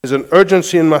There's an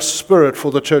urgency in my spirit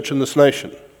for the church in this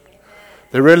nation.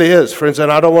 There really is, friends,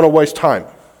 and I don't want to waste time.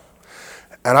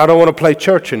 And I don't want to play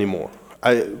church anymore.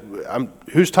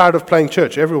 Who's tired of playing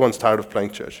church? Everyone's tired of playing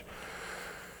church.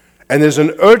 And there's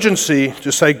an urgency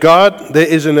to say, God, there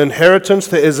is an inheritance,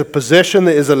 there is a possession,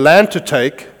 there is a land to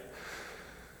take,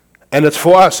 and it's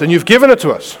for us. And you've given it to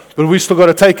us, but we still got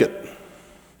to take it.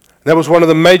 That was one of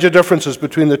the major differences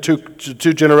between the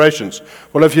two generations.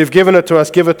 Well, if you've given it to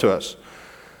us, give it to us.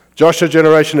 Joshua's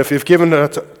generation, if you've given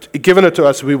it to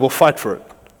us, we will fight for it.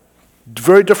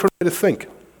 Very different way to think.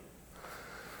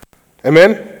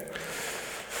 Amen?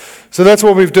 So that's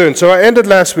what we've done. So I ended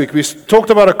last week. We talked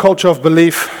about a culture of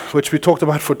belief, which we talked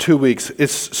about for 2 weeks.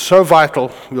 It's so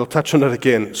vital. We'll touch on it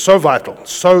again. So vital.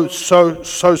 So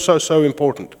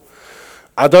important.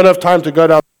 I don't have time to go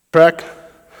down the track,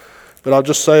 but I'll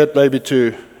just say it maybe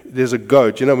there's a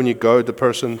goad. You know when you goad the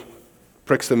person,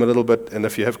 pricks them a little bit, and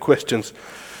if you have questions,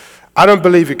 I don't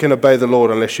believe you can obey the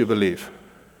Lord unless you believe.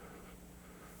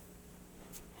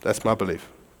 That's my belief.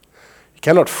 You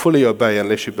cannot fully obey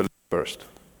unless you believe first.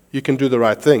 You can do the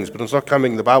right things, but it's not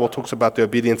coming. The Bible talks about the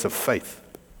obedience of faith.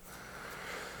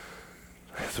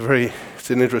 It's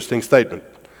an interesting statement.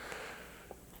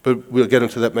 But we'll get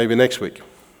into that maybe next week.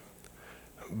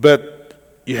 But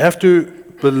you have to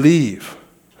believe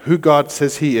who God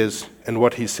says He is and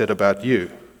what He said about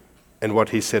you and what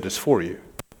He said is for you.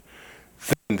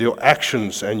 Then your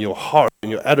actions and your heart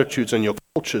and your attitudes and your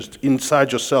cultures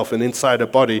inside yourself and inside a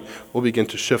body will begin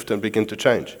to shift and begin to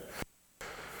change.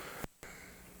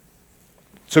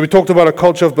 So we talked about a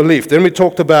culture of belief. Then we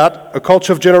talked about a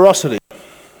culture of generosity.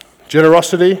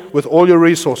 Generosity with all your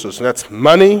resources. And that's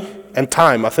money and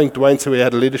time. I think Dwayne said we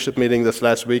had a leadership meeting this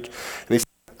last week. And he said,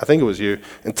 I think it was you,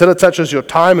 until it touches your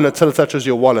time and until it touches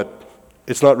your wallet,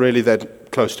 it's not really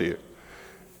that close to you.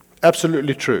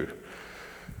 Absolutely true.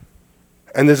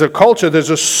 And there's a culture, there's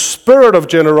a spirit of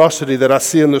generosity that I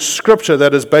see in the scripture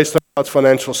that is based on God's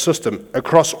financial system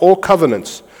across all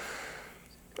covenants.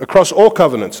 Across all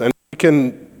covenants. And we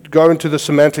can go into the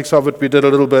semantics of it. We did a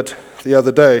little bit the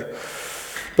other day.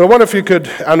 But I wonder if you could,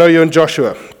 I know you're in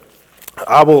Joshua.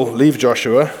 I will leave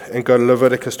Joshua and go to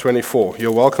Leviticus 24.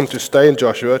 You're welcome to stay in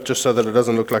Joshua just so that it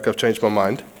doesn't look like I've changed my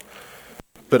mind.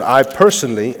 But I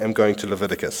personally am going to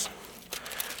Leviticus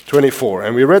 24.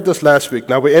 And we read this last week.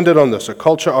 Now we ended on this, a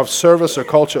culture of service, a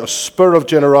culture of spirit of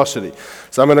generosity.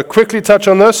 So I'm going to quickly touch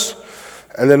on this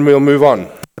and then we'll move on.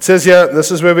 It says here,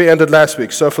 this is where we ended last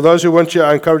week. So for those who weren't here,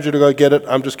 I encourage you to go get it.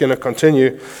 I'm just going to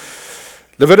continue.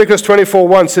 Leviticus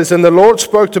 24:1 says, And the Lord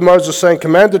spoke to Moses, saying,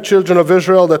 Command the children of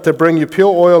Israel that they bring you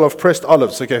pure oil of pressed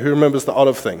olives. Okay, who remembers the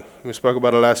olive thing? We spoke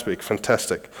about it last week.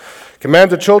 Fantastic.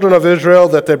 Command the children of Israel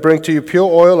that they bring to you pure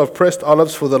oil of pressed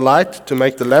olives for the light, to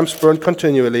make the lamps burn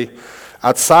continually,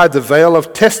 outside the veil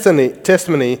of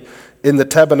testimony in the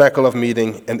tabernacle of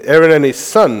meeting. And Aaron and his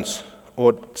sons,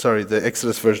 the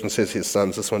Exodus version says his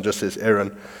sons. This one just says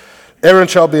Aaron. Aaron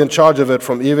shall be in charge of it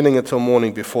from evening until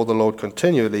morning before the Lord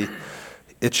continually.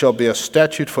 It shall be a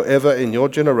statute forever in your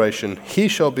generation. He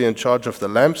shall be in charge of the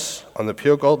lamps on the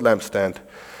pure gold lampstand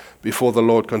before the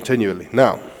Lord continually.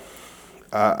 Now,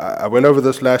 I went over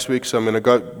this last week, so I'm going to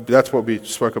go. That's what we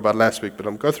spoke about last week, but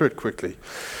I'm going to go through it quickly.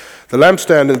 The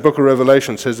lampstand in the book of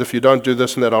Revelation says, if you don't do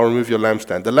this and that, I'll remove your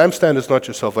lampstand. The lampstand is not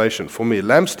your salvation. For me,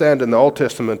 lampstand in the Old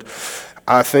Testament,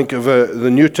 I think of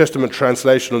the New Testament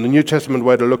translation, or the New Testament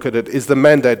way to look at it, is the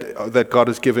mandate that God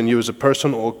has given you as a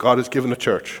person, or God has given a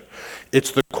church.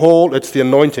 It's the call, it's the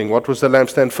anointing. What was the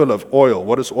lampstand full of? Oil.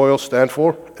 What does oil stand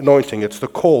for? Anointing. It's the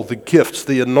call, the gifts,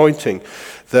 the anointing,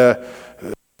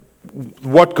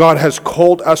 what God has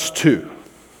called us to.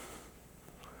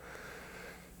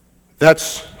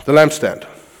 That's the lampstand.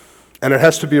 And it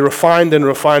has to be refined and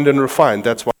refined and refined.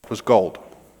 That's why it was gold.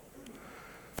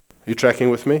 Are you tracking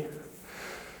with me?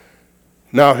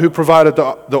 Now, who provided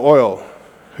the oil?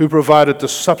 Who provided the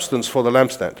substance for the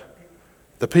lampstand?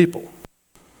 The people.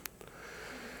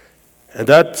 And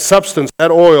that substance,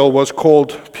 that oil, was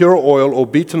called pure oil or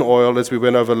beaten oil, as we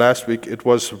went over last week. It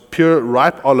was pure,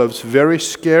 ripe olives, very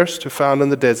scarce to found in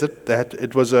the desert.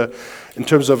 In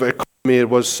terms of economy, it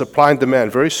was supply and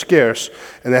demand, very scarce.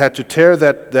 And they had to tear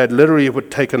that literally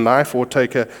would take a knife or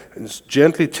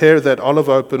gently tear that olive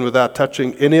open without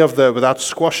touching without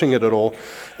squashing it at all.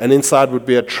 And inside would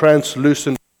be a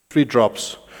translucent 3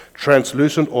 drops,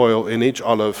 translucent oil in each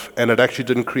olive, and it actually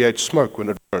didn't create smoke when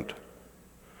it burned.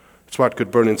 That's why it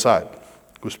could burn inside.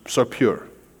 It was so pure.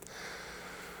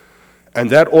 And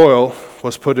that oil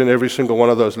was put in every single one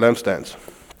of those lampstands.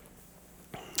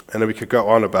 And then we could go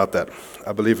on about that.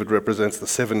 I believe it represents the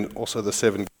 7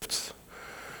 gifts,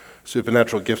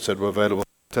 supernatural gifts that were available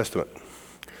in the Testament.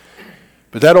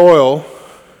 But that oil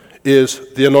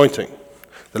is the anointing.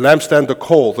 The lampstand, the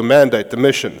call, the mandate, the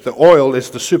mission. The oil is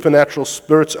the supernatural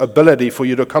Spirit's ability for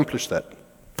you to accomplish that.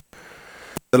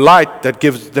 The light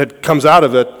that comes out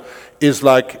of it is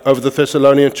like over the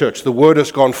Thessalonian church. The word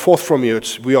has gone forth from you.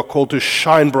 We are called to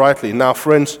shine brightly. Now,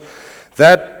 friends,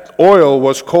 that oil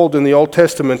was called in the Old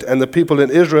Testament, and the people in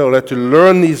Israel had to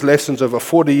learn these lessons over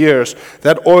 40 years.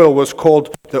 That oil was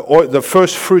called the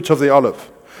first fruits of the olive,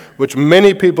 which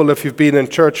many people, if you've been in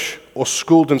church or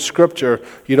schooled in Scripture,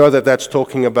 you know that that's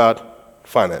talking about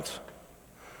finance.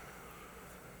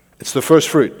 It's the first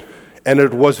fruit. And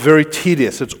it was very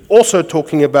tedious. It's also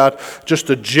talking about just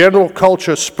a general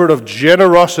culture, spirit of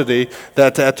generosity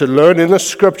that I had to learn in the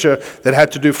Scripture that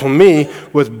had to do for me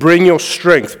with bring your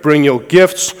strength, bring your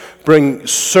gifts,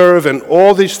 serve, and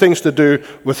all these things to do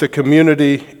with the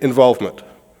community involvement.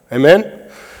 Amen?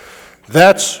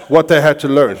 That's what they had to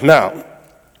learn. Now,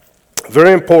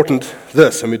 very important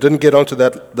this, and we didn't get onto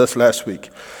this last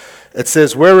week. It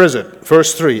says, where is it?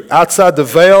 Verse 3, outside the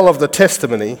veil of the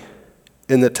testimony,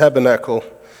 in the tabernacle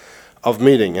of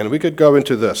meeting. And we could go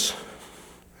into this.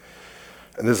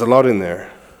 And there's a lot in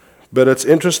there. But it's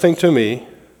interesting to me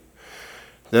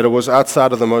that it was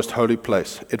outside of the most holy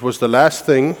place. It was the last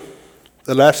thing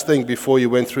before you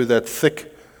went through that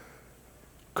thick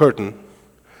curtain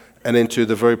and into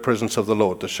the very presence of the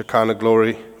Lord, the Shekinah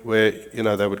glory, where,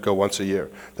 they would go once a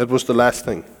year. That was the last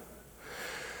thing.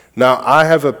 Now, I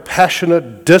have a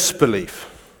passionate disbelief,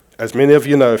 as many of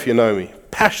you know if you know me,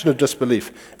 passionate disbelief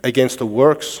against the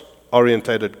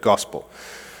works-orientated gospel.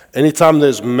 Anytime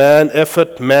there's man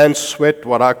effort, man sweat,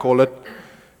 what I call it,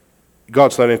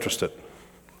 God's not interested.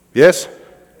 Yes?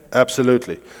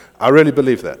 Absolutely. I really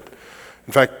believe that.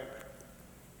 In fact,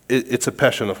 it's a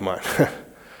passion of mine.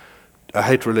 I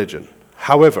hate religion.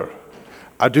 However,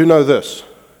 I do know this,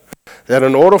 that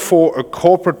in order for a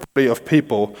corporate body of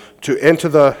people to enter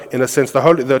the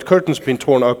curtain's been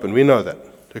torn open. We know that.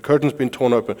 The curtain's been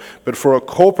torn open. But for a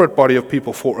corporate body of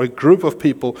people, for a group of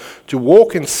people to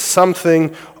walk in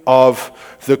something of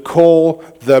the call,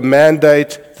 the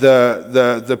mandate,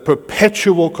 the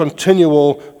perpetual,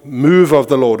 continual move of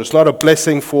the Lord. It's not a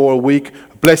blessing for a week,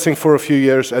 a blessing for a few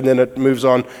years, and then it moves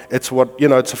on. It's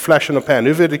it's a flash in the pan.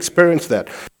 Who've experienced that?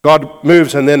 God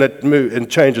moves and then it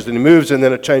changes, and He moves and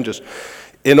then it changes.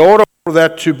 In order for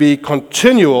that to be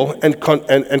continual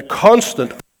and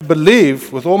constant, I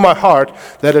believe with all my heart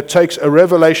that it takes a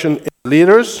revelation in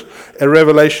leaders, a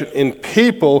revelation in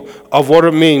people of what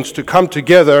it means to come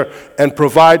together and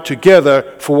provide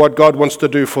together for what God wants to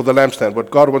do for the lampstand, what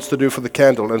God wants to do for the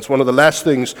candle. And it's one of the last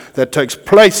things that takes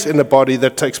place in the body,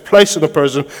 that takes place in a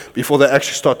person before they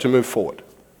actually start to move forward.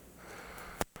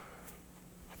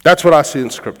 That's what I see in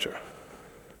Scripture.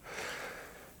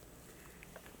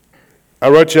 I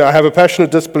wrote here, I have a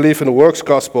passionate disbelief in the works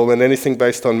gospel and anything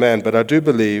based on man, but I do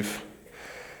believe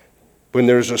when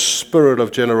there is a spirit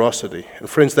of generosity. And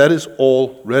friends, that is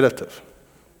all relative.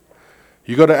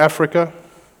 You go to Africa,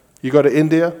 you go to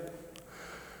India,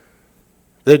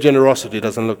 their generosity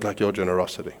doesn't look like your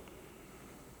generosity.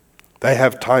 They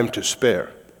have time to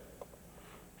spare.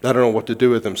 They don't know what to do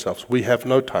with themselves. We have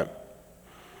no time.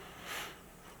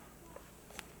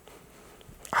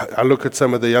 I look at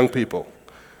some of the young people.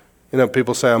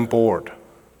 People say, I'm bored.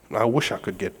 I wish I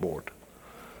could get bored.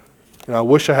 I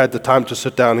wish I had the time to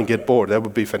sit down and get bored. That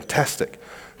would be fantastic.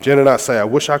 Jen and I say, I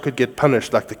wish I could get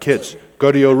punished like the kids.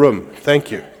 Go to your room. Thank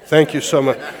you. Thank you so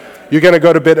much. You're going to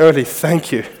go to bed early.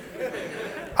 Thank you.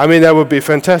 I mean, that would be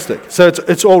fantastic. So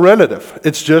it's all relative.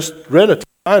 It's just relative.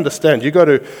 I understand. You go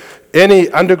to any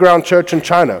underground church in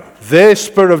China, their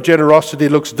spirit of generosity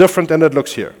looks different than it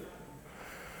looks here.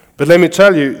 But let me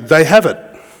tell you, they have it.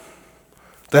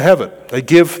 They have it. They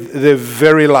give their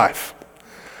very life.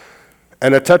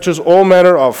 And it touches all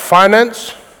manner of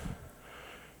finance,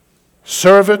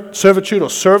 servitude or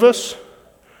service,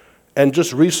 and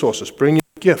just resources. Bring your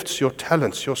gifts, your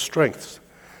talents, your strengths.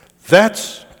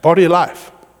 That's body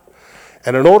life.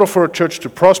 And in order for a church to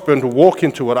prosper and to walk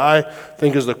into what I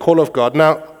think is the call of God,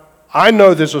 now, I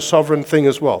know there's a sovereign thing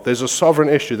as well. There's a sovereign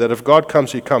issue that if God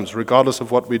comes, He comes, regardless of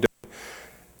what we do.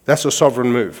 That's a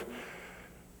sovereign move.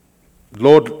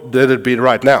 Lord, let it be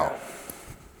right now.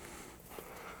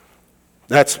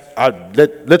 Let's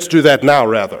do that now,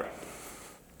 rather.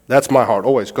 That's my heart,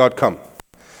 always. God, come.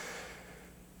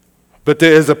 But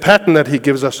there is a pattern that He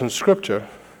gives us in Scripture,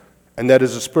 and that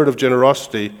is a spirit of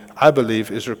generosity, I believe,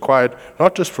 is required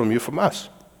not just from you, from us.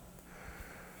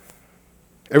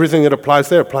 Everything that applies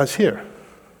there applies here.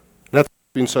 That's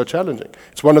been so challenging.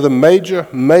 It's one of the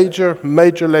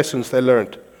major lessons they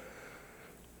learned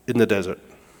in the desert,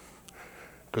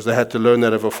 because they had to learn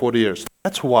that over 40 years.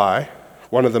 That's why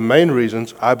one of the main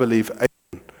reasons I believe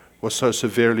Achan was so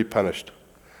severely punished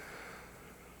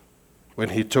when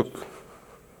he took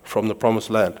from the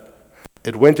promised land.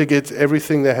 It went against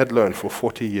everything they had learned for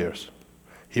 40 years.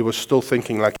 He was still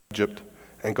thinking like Egypt,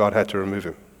 and God had to remove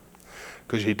him.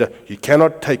 Because you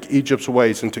cannot take Egypt's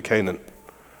ways into Canaan.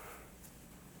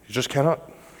 You just cannot.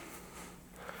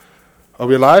 Are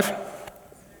we alive?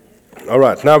 All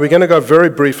right, now we're going to go very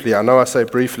briefly. I know I say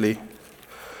briefly.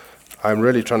 I'm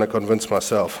really trying to convince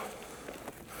myself.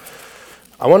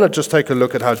 I want to just take a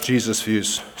look at how Jesus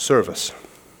views service.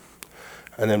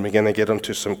 And then we're going to get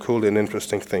into some cool and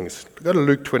interesting things. Go to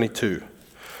Luke 22,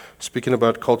 speaking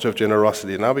about culture of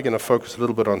generosity. Now we're going to focus a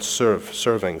little bit on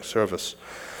service.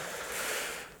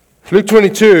 Luke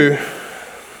 22,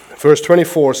 verse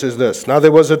 24 says this. Now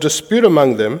there was a dispute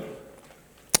among them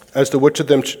as to which of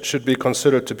them should be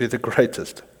considered to be the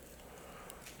greatest.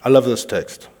 I love this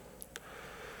text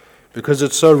because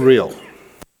it's so real.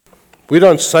 We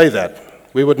don't say that.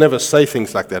 We would never say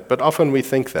things like that, but often we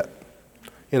think that.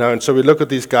 And so we look at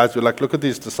these guys, we're like, look at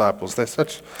these disciples. They're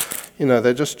such,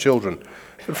 they're just children.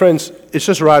 But friends, it's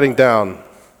just writing down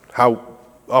how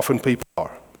often people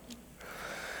are.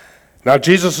 Now,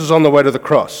 Jesus is on the way to the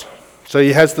cross. So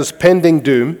he has this pending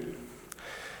doom.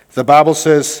 The Bible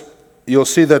says, you'll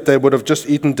see that they would have just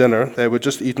eaten dinner. They would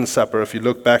just eaten supper. If you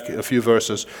look back a few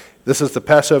verses, this is the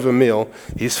Passover meal.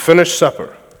 He's finished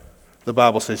supper. The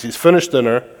Bible says he's finished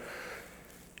dinner.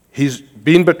 He's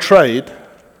been betrayed.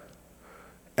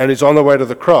 And he's on the way to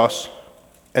the cross,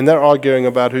 and they're arguing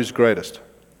about who's greatest.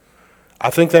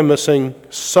 I think they're missing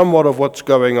somewhat of what's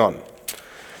going on.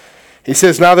 He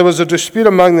says, now there was a dispute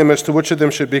among them as to which of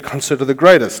them should be considered the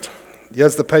greatest. He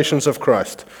has the patience of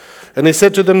Christ. And he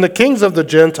said to them, the kings of the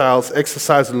Gentiles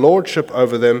exercise lordship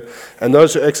over them, and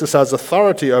those who exercise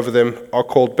authority over them are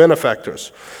called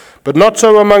benefactors. But not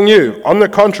so among you. On the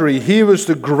contrary, he who is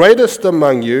the greatest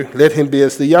among you, let him be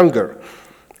as the younger.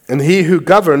 And he who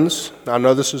governs, I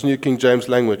know this is New King James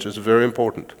language, it's very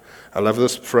important. I love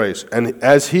this phrase. And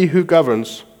as he who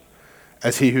governs,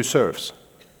 as he who serves.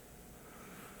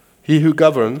 He who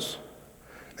governs,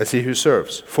 as he who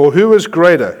serves. For who is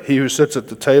greater, he who sits at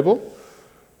the table,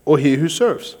 or he who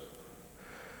serves?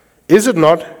 Is it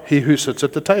not he who sits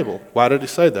at the table? Why did he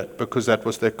say that? Because that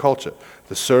was their culture.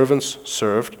 The servants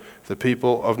served, the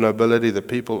people of nobility, the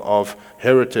people of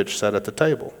heritage sat at the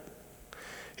table.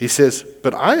 He says,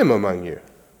 but I am among you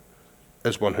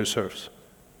as one who serves.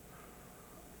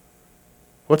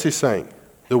 What's he saying?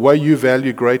 The way you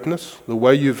value greatness, the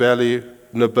way you value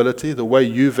nobility, the way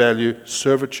you value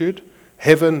servitude,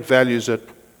 heaven values it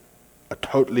a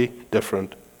totally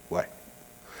different way.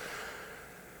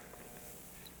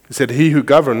 He said, he who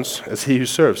governs as he who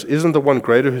serves. Isn't the one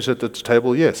greater who's at the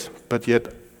table? Yes, but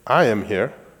yet I am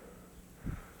here.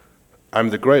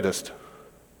 I'm the greatest.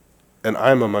 And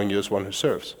I'm among you as one who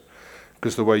serves.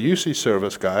 Because the way you see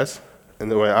service, guys,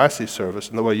 and the way I see service,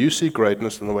 and the way you see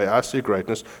greatness, and the way I see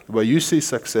greatness, the way you see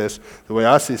success, the way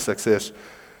I see success,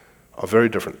 are very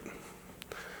different.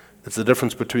 It's the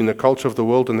difference between the culture of the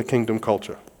world and the kingdom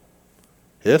culture.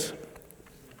 Yes?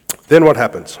 Then what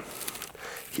happens?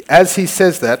 As he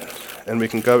says that, and we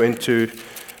can go into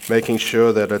making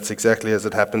sure that it's exactly as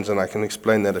it happens, and I can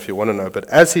explain that if you want to know. But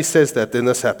as he says that, then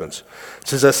this happens. It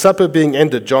says, as supper being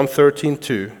ended, John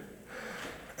 13:2,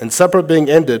 and supper being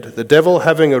ended, the devil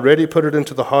having already put it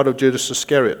into the heart of Judas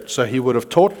Iscariot. So he would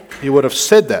have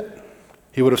said that.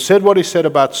 He would have said what he said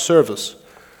about service,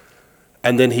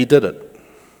 and then he did it.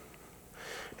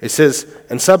 It says,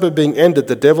 and supper being ended,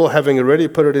 the devil having already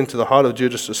put it into the heart of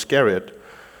Judas Iscariot,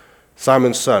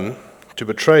 Simon's son, to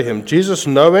betray him, Jesus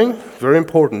knowing, very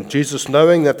important, Jesus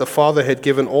knowing that the Father had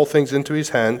given all things into his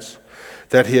hands,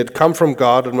 that he had come from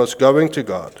God and was going to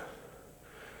God,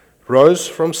 rose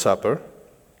from supper,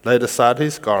 laid aside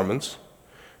his garments,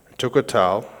 and took a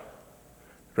towel,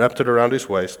 wrapped it around his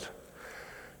waist,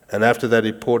 and after that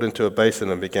he poured into a basin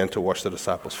and began to wash the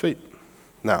disciples' feet.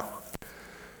 Now,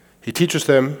 he teaches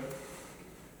them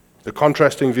the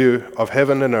contrasting view of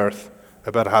heaven and earth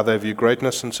about how they view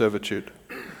greatness and servitude.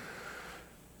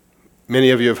 Many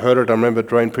of you have heard it. I remember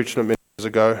Dwayne preaching it many years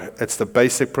ago. It's the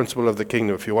basic principle of the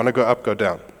kingdom. If you want to go up, go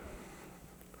down.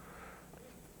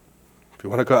 If you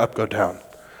want to go up, go down.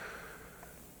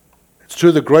 It's two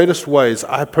of the greatest ways,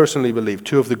 I personally believe,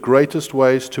 two of the greatest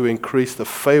ways to increase the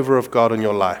favor of God in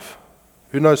your life.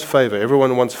 Who knows favor?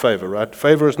 Everyone wants favor, right?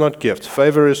 Favor is not gifts.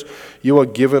 Favor is you are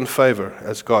given favor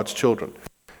as God's children.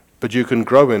 But you can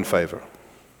grow in favor.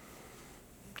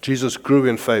 Jesus grew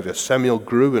in favor. Samuel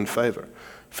grew in favor.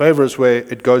 Favor is where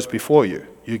it goes before you.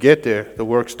 You get there, the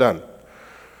work's done.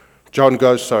 John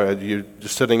goes, sorry, you're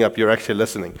just sitting up, you're actually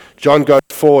listening. John goes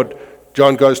forward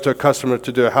John goes to a customer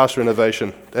to do a house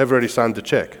renovation. They've already signed the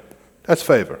check. That's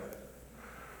favor.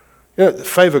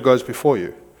 Favor goes before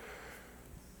you.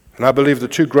 And I believe the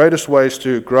two greatest ways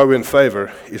to grow in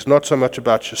favor is not so much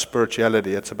about your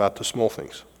spirituality, it's about the small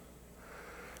things.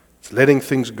 It's letting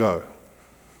things go.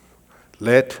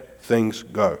 Let things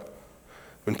go.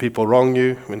 When people wrong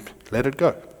you, let it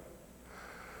go.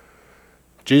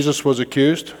 Jesus was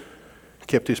accused,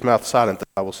 kept his mouth silent, the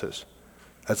Bible says.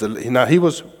 Now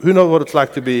who knows what it's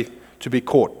like to be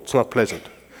caught? It's not pleasant.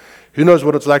 Who knows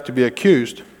what it's like to be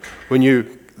accused when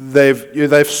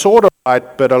they've sort of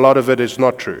lied, but a lot of it is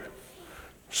not true.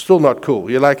 Still not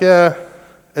cool. You're like, yeah,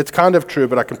 it's kind of true,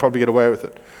 but I can probably get away with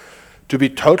it. To be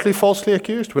totally falsely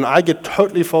accused, when I get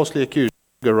totally falsely accused,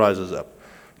 anger rises up.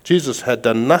 Jesus had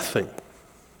done nothing.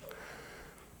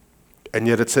 And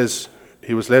yet it says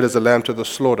he was led as a lamb to the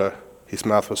slaughter, his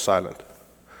mouth was silent.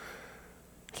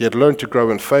 He had learned to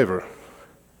grow in favor.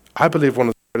 I believe one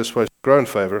of the greatest ways to grow in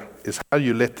favor is how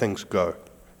you let things go.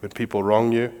 When people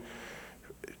wrong you,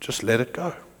 just let it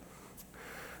go.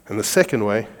 And the second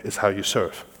way is how you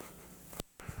serve.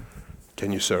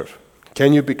 Can you serve?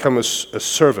 Can you become a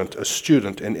servant, a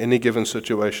student in any given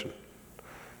situation?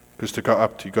 Because to go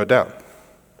up, you go down.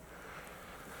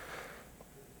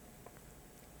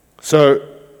 So,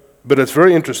 but it's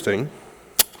very interesting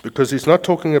because he's not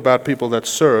talking about people that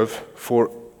serve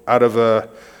out of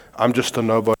I'm just a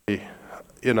nobody.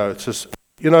 It's just,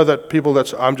 that people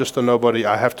I'm just a nobody,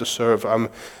 I have to serve.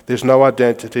 There's no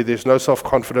identity, there's no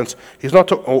self-confidence. He's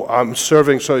not I'm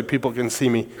serving so people can see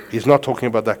me. He's not talking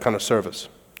about that kind of service.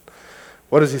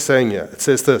 What is he saying here? It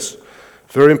says this,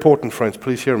 very important, friends,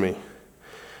 please hear me.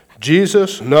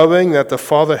 Jesus, knowing that the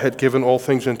Father had given all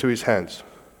things into his hands.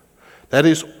 That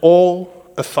is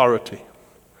all authority.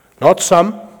 Not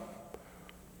some,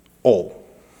 all.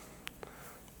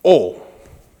 All.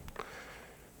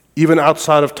 Even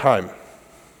outside of time.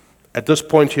 At this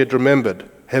point, he had remembered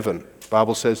heaven. The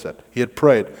Bible says that. He had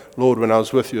prayed, Lord, when I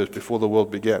was with you, as before the world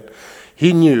began.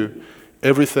 He knew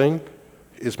everything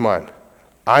is mine.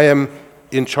 I am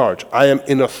in charge. I am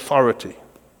in authority.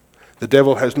 The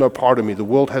devil has no part of me. The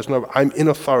world has no. I'm in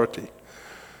authority.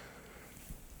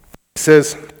 He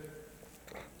says,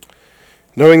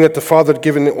 knowing that the Father had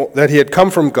given, that he had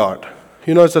come from God.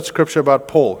 Who knows that scripture about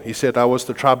Paul? He said, I was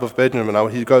the tribe of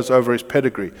Benjamin. He goes over his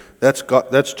pedigree.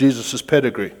 That's Jesus'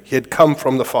 pedigree. He had come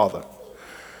from the Father.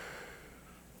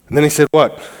 And then he said,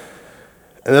 what?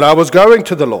 And then I was going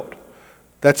to the Lord.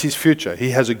 That's his future. He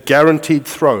has a guaranteed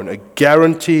throne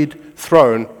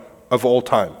of all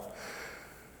time.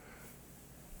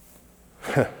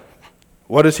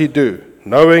 What does he do?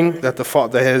 Knowing that the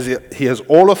Father he has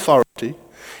all authority,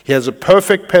 he has a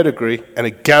perfect pedigree and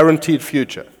a guaranteed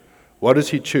future. What does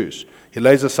he choose? He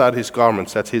lays aside his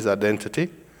garments, that's his identity.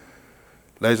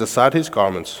 Lays aside his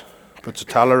garments, puts a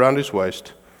towel around his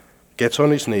waist, gets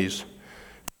on his knees,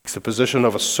 takes the position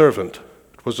of a servant.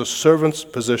 It was a servant's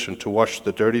position to wash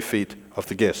the dirty feet of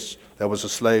the guests. That was a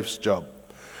slave's job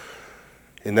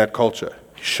in that culture.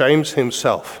 He shames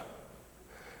himself,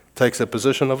 takes the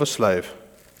position of a slave,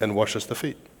 and washes the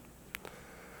feet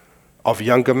of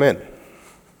younger men,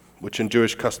 which in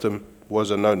Jewish custom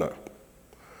was a no-no.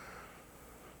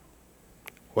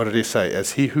 What did he say?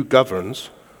 As he who governs,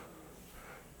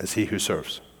 as he who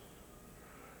serves.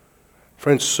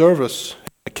 Friends, service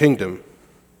in the kingdom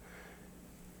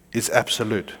is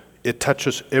absolute. It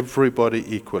touches everybody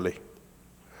equally.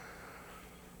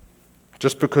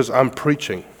 Just because I'm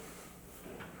preaching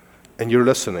and you're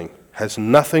listening has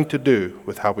nothing to do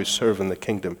with how we serve in the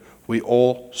kingdom. We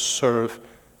all serve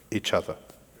each other.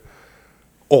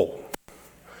 All.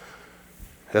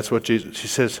 That's what Jesus, he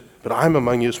says, but I'm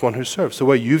among you as one who serves. The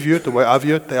way you view it, the way I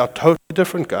view it, they are totally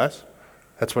different, guys.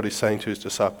 That's what he's saying to his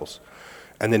disciples.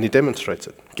 And then he demonstrates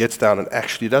it, gets down and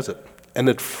actually does it. And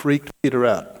it freaked Peter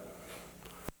out.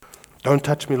 Don't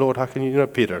touch me, Lord. How can you?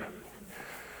 Peter.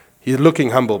 He's looking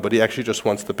humble, but he actually just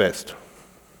wants the best.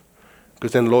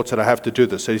 Because then the Lord said, I have to do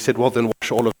this. So he said, well, then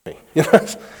wash all of me.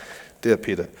 Dear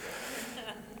Peter.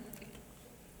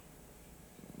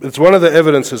 It's one of the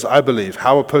evidences, I believe,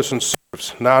 how a person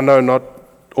serves. Now, no, not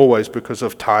always because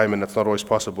of time, and it's not always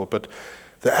possible, but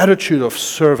the attitude of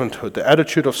servanthood, the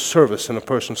attitude of service in a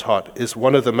person's heart is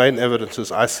one of the main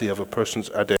evidences I see of a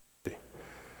person's identity.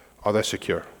 Are they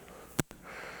secure?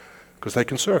 Because they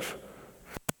can serve.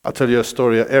 I'll tell you a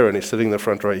story of Aaron. He's sitting in the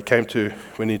front row. He came to,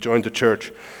 when he joined the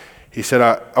church, he said,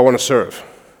 I want to serve.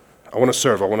 I want to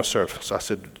serve. I want to serve. So I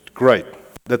said, great.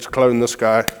 Let's clone this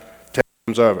guy 10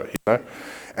 times over,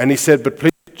 And he said, but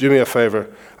please do me a favor.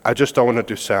 I just don't want to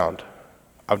do sound.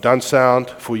 I've done sound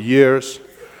for years.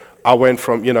 I went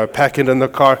from, packing in the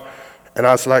car. And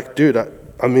I was like, dude,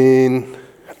 I mean,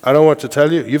 I don't want to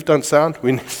tell you. You've done sound.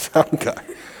 We need a sound guy.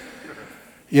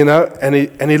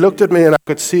 And he looked at me, and I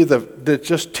could see the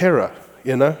just terror,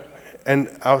 And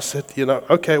I said,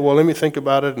 okay, well, let me think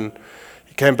about it. And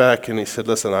he came back, and he said,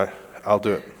 listen, I'll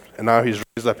do it. And now he's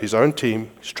raised up his own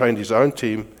team. He's trained his own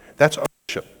team. That's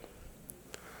ownership.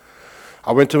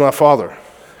 I went to my father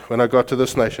when I got to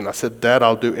this nation. I said, Dad,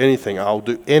 I'll do anything. I'll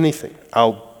do anything.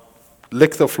 I'll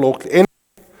lick the floor, anything.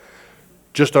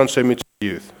 Just don't send me to the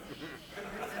youth.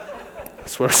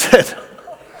 That's what I said.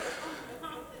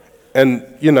 And,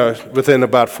 within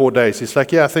about 4 days, he's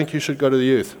like, yeah, I think you should go to the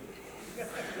youth.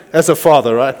 As a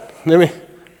father, right? Let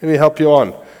me help you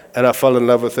on. And I fell in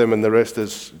love with him, and the rest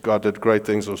is God did great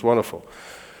things. It was wonderful.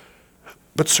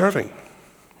 But serving.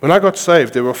 When I got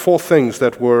saved, there were 4 things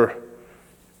that were,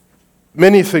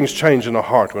 many things change in a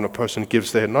heart when a person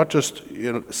gives their, not just,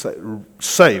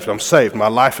 saved. I'm saved. My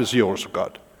life is yours,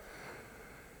 God.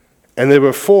 And there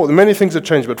were 4, many things that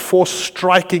changed, but 4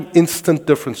 striking instant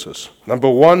differences. Number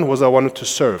 1 was I wanted to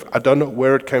serve. I don't know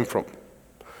where it came from.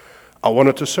 I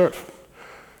wanted to serve.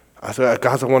 I said,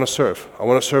 guys, I want to serve. I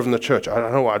want to serve in the church. I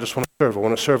don't know why. I just want to serve. I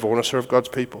want to serve. I want to serve God's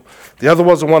people. The other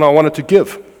was the one I wanted to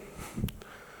give.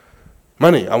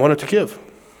 Money. I wanted to give.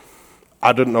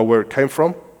 I didn't know where it came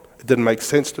from. It didn't make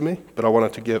sense to me, but I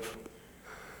wanted to give.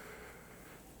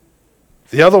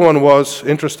 The other one was,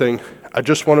 interesting, I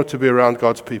just wanted to be around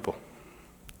God's people.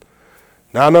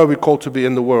 Now I know we're called to be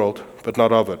in the world, but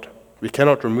not of it. We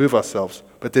cannot remove ourselves.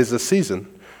 But there's a season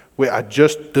where I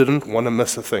just didn't want to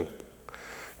miss a thing.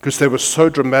 Because they were so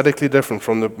dramatically different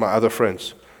from my other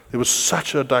friends. There was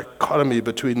such a dichotomy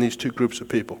between these 2 groups of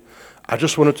people. I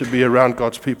just wanted to be around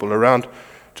God's people, around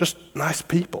just nice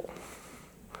people.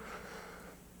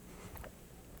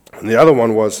 And the other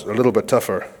one was a little bit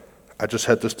tougher. I just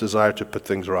had this desire to put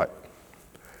things right.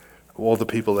 All the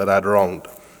people that I'd wronged.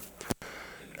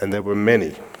 And there were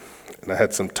many. And I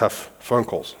had some tough phone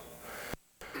calls.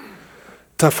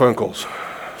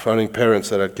 Phoning parents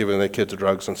that had given their kids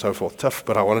drugs and so forth. Tough,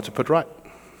 but I wanted to put right.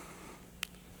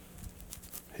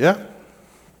 Yeah?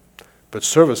 But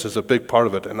service is a big part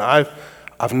of it. And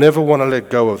I've never want to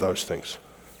let go of those things.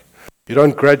 You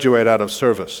don't graduate out of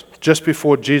service. Just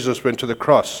before Jesus went to the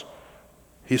cross,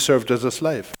 he served as a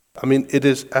slave. I mean, it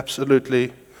is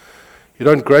absolutely, you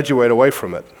don't graduate away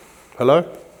from it. Hello?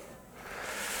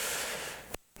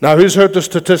 Now, who's heard the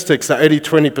statistics, the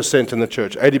 80-20% in the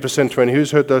church? 80%, 20. Who's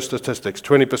heard those statistics?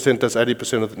 20% does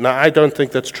 80% of it. Now, I don't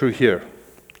think that's true here.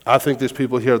 I think there's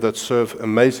people here that serve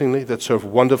amazingly, that serve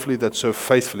wonderfully, that serve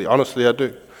faithfully. Honestly, I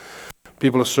do.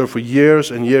 People have served for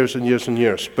years and years and years and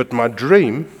years. But my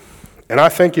dream, and I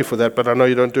thank you for that, but I know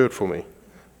you don't do it for me.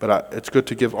 But it's good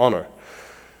to give honor.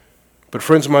 But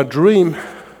friends, my dream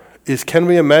is, can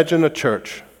we imagine a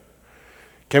church?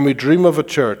 Can we dream of a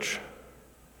church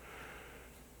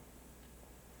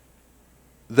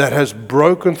that has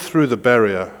broken through the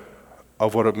barrier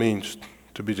of what it means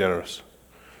to be generous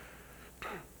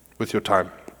with your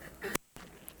time,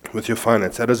 with your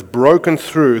finance, that has broken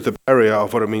through the barrier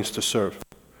of what it means to serve?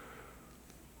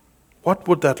 What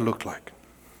would that look like?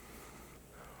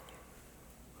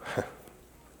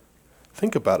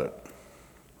 Think about it.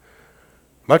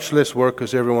 Much less work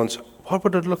because what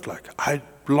would it look like? I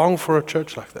long for a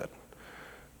church like that,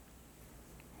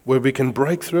 where we can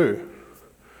break through.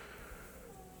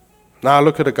 Now I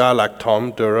look at a guy like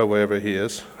Tom Dura, wherever he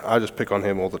is. I just pick on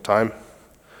him all the time.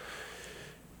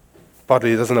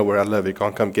 Partly he doesn't know where I live. He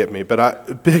can't come get me. But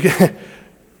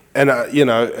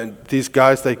and these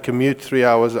guys, they commute 3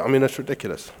 hours. I mean, it's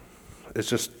ridiculous. It's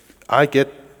just,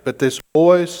 but there's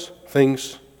always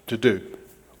things to do.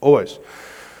 Always.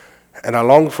 And I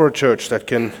long for a church that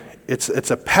can, it's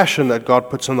a passion that God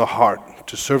puts in the heart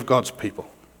to serve God's people.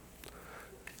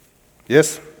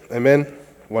 Yes? Amen?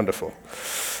 Wonderful.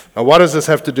 Now, what does this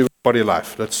have to do with body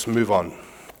life? Let's move on.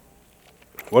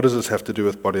 What does this have to do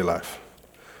with body life?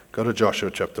 Go to Joshua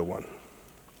chapter 1.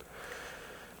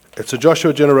 It's a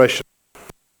Joshua generation.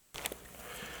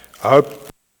 I hope,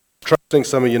 trusting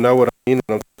some of you know what I mean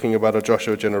when I'm talking about a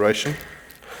Joshua generation.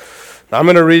 Now, I'm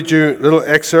going to read you little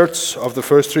excerpts of the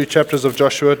first 3 chapters of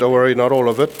Joshua. Don't worry, not all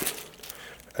of it.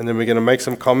 And then we're going to make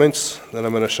some comments. Then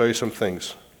I'm going to show you some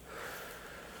things.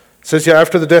 It says here,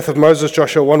 after the death of Moses,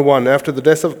 Joshua 1:1, after the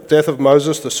death of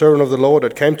Moses, the servant of the Lord,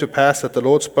 it came to pass that the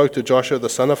Lord spoke to Joshua, the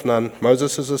son of Nun,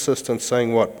 Moses' assistant,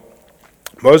 saying what?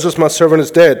 Moses, my servant, is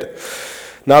dead.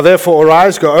 Now therefore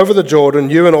arise, go over the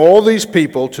Jordan, you and all these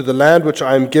people, to the land which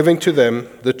I am giving to them,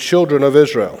 the children of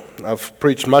Israel. I've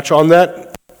preached much on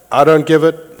that. I don't give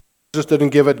it. Jesus didn't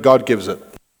give it. God gives it.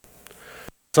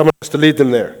 Someone has to lead them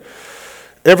there.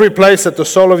 Every place that the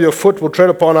sole of your foot will tread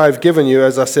upon I have given you,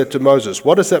 as I said to Moses.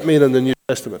 What does that mean in the New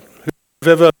Testament?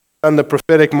 Who've ever done the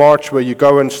prophetic march where you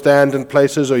go and stand in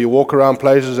places or you walk around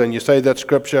places and you say that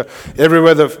scripture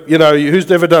everywhere? Who's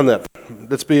ever done that?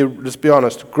 Let's be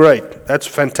honest. Great. That's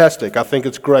fantastic. I think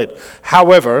it's great.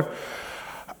 However,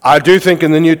 I do think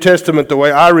in the New Testament, the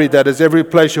way I read that is every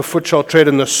place your foot shall tread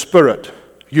in the Spirit.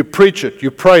 You preach it,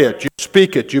 you pray it, you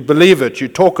speak it, you believe it, you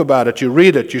talk about it, you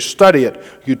read it, you study it.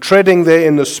 You're treading there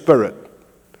in the Spirit.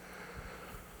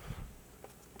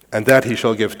 And that he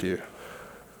shall give to you.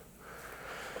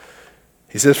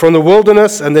 He says, from the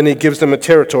wilderness, and then he gives them a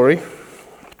territory.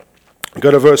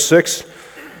 Go to verse 6.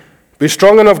 Be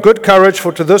strong and of good courage,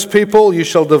 for to this people you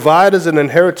shall divide as an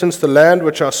inheritance the land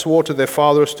which I swore to their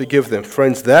fathers to give them.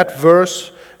 Friends, that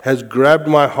verse has grabbed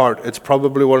my heart. It's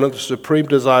probably one of the supreme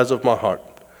desires of my heart.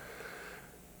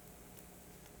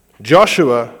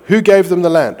 Joshua, who gave them the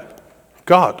land?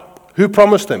 God. Who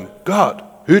promised them? God.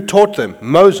 Who taught them?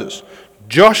 Moses.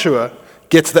 Joshua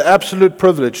gets the absolute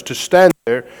privilege to stand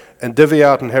there and divvy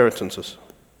out inheritances.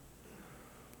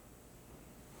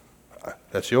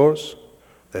 That's yours.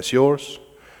 That's yours.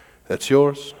 That's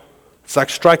yours. It's like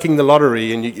striking the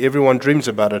lottery, and everyone dreams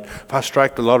about it. If I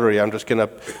strike the lottery, I'm just going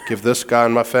to give this guy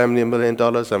and my family $1 million.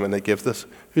 I'm going to give this.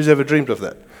 Who's ever dreamed of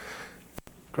that?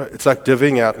 It's like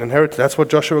divvying out an inheritance. That's what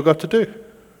Joshua got to do.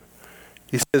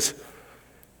 He says,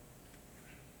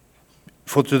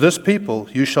 for to this people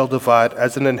you shall divide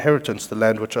as an inheritance the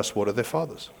land which I swore to their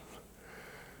fathers.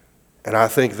 And I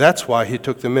think that's why he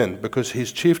took them in, because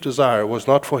his chief desire was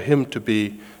not for him to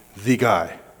be the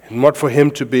guy, and not for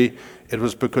him to be, it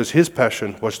was because his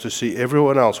passion was to see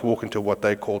everyone else walk into what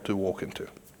they called to walk into.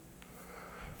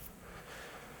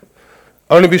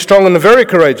 Only be strong and very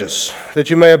courageous, that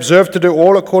you may observe to do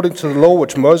all according to the law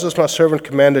which Moses my servant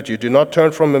commanded you. Do not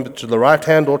turn from him to the right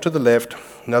hand or to the left.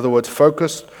 In other words,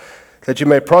 focus, that you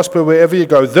may prosper wherever you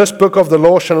go. This book of the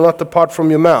law shall not depart from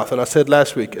your mouth. And I said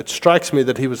last week, it strikes me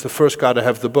that he was the first guy to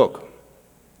have the book.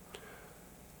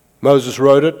 Moses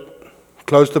wrote it,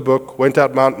 closed the book, went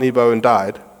out Mount Nebo and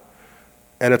died.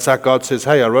 And it's like God says,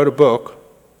 hey, I wrote a book.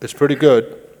 It's pretty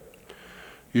good.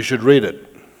 You should read it.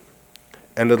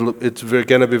 And it's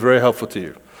going to be very helpful to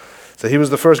you. So he was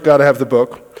the first guy to have the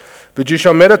book. But you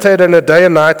shall meditate in it day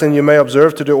and night, and you may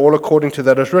observe to do all according to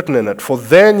that is written in it. For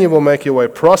then you will make your way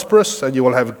prosperous, and you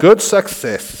will have good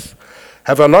success.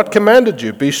 Have I not commanded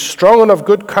you? Be strong and of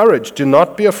good courage. Do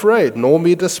not be afraid, nor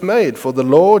be dismayed, for the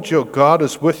Lord your God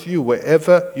is with you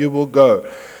wherever you will go.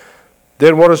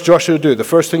 Then what does Joshua do? The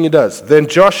first thing he does. Then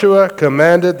Joshua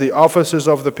commanded the officers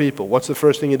of the people. What's the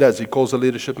first thing he does? He calls a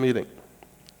leadership meeting.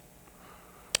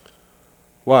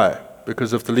 Why?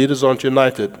 Because if the leaders aren't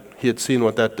united, he had seen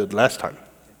what that did last time.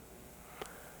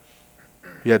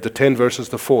 He had the 10 versus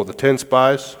the 4, the 10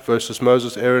 spies versus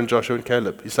Moses, Aaron, Joshua, and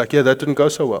Caleb. He's like, yeah, that didn't go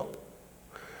so well.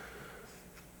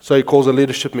 So he calls a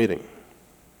leadership meeting,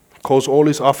 calls all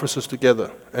his officers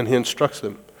together, and he instructs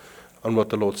them on what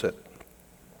the Lord said.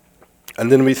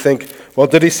 And then we think, well,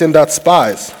 did he send out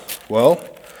spies? Well,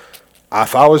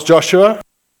 if I was Joshua,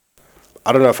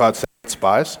 I don't know if I'd send out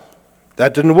spies.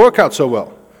 That didn't work out so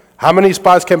well. How many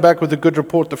spies came back with a good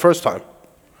report the first time?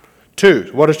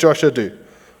 2. What does Joshua do?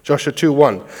 Joshua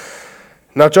 2:1.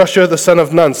 Now Joshua the son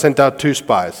of Nun sent out 2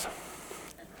 spies.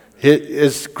 He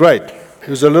is great.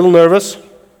 He was a little nervous.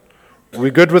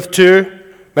 We're good with 2.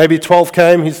 Maybe 12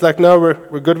 came. He's like, no,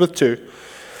 we're good with 2.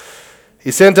 He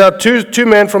sent out two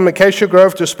men from Acacia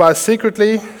Grove to spy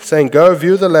secretly, saying, go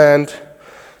view the land,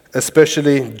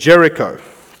 especially Jericho.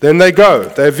 Then they go.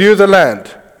 They view the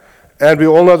land. And we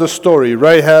all know the story,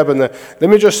 Rahab. Let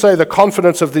me just say the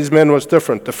confidence of these men was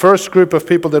different. The first group of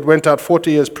people that went out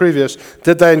 40 years previous,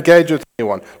 did they engage with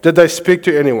anyone? Did they speak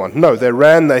to anyone? No, they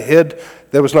ran, they hid.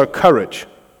 There was no courage.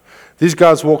 These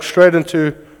guys walked straight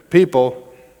into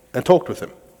people and talked with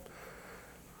them.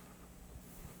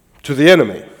 To the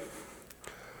enemy.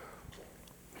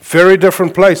 Very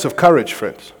different place of courage,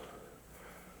 friends.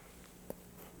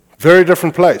 Very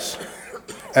different place.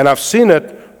 And I've seen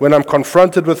it when I'm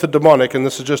confronted with the demonic, and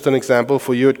this is just an example.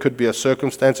 For you, it could be a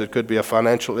circumstance, it could be a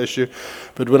financial issue.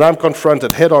 But when I'm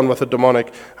confronted head-on with the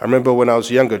demonic, I remember when I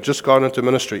was younger, just gone into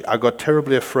ministry, I got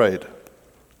terribly afraid.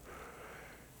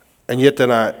 And yet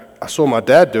then I saw my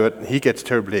dad do it, and he gets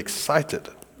terribly excited.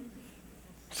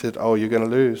 He said, oh, you're going to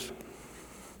lose.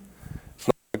 It's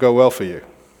not going to go well for you.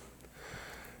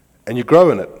 And you grow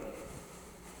in it.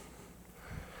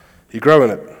 You grow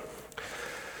in it.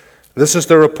 This is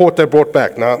the report they brought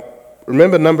back. Now,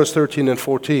 remember Numbers 13 and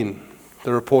 14,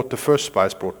 the report the first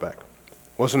spies brought back.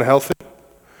 Wasn't healthy,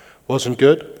 wasn't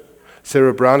good.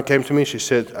 Sarah Brown came to me. She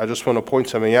said, I just want to point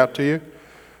something out to you.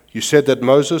 You said that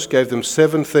Moses gave them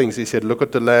 7 things. He said, look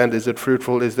at the land. Is it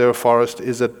fruitful? Is there a forest?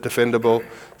 Is it defendable?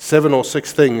 7 or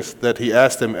 6 things that he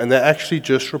asked them. And they actually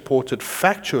just reported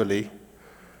factually.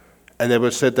 And they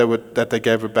said that they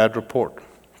gave a bad report.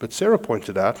 But Sarah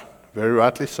pointed out, very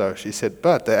rightly so, she said,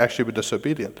 but they actually were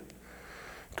disobedient.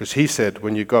 Because he said,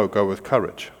 when you go with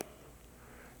courage.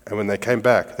 And when they came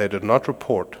back, they did not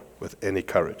report with any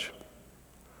courage.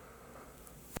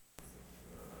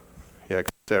 Yeah,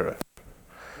 Sarah.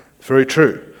 Very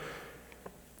true.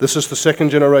 This is the second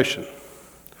generation.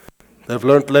 They've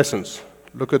learned lessons.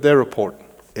 Look at their report.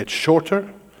 It's shorter.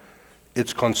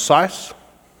 It's concise.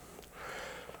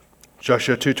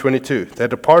 Joshua 2:22. They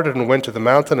departed and went to the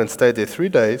mountain and stayed there 3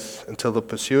 days until the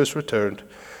pursuers returned.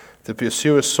 The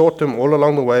pursuers sought them all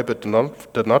along the way, but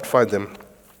did not find them.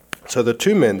 So the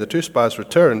 2 spies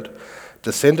returned,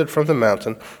 descended from the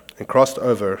mountain, and crossed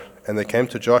over. And they came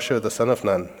to Joshua the son of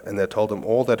Nun, and they told him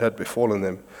all that had befallen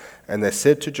them. And they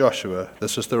said to Joshua,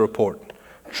 this is the report,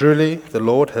 truly the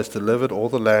Lord has delivered all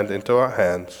the land into our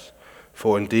hands,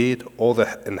 for indeed all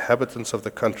the inhabitants of the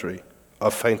country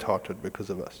are faint-hearted because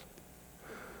of us.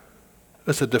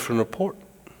 It's a different report.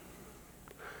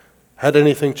 Had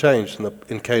anything changed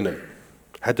in Canaan?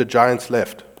 Had the giants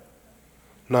left?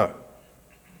 No.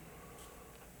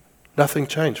 Nothing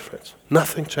changed, friends.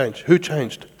 Nothing changed. Who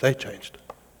changed? They changed.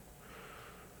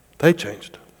 They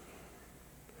changed.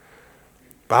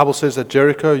 The Bible says that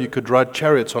Jericho, you could ride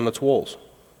chariots on its walls.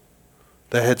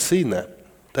 They had seen that.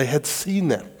 They had seen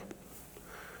that.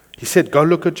 He said, go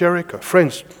look at Jericho.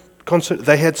 Friends, consider,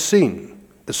 they had seen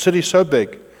a city so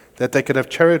big that they could have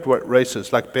chariot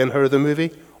races like Ben-Hur the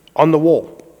movie on the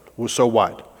wall. It was so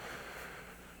wide.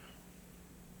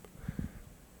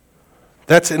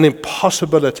 That's an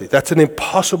impossibility. That's an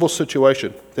impossible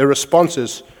situation. Their response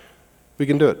is, we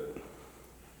can do it.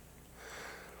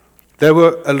 They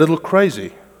were a little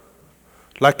crazy,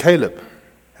 like Caleb.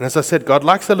 And as I said, God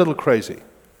likes a little crazy.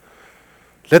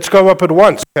 Let's go up at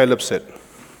once, Caleb said.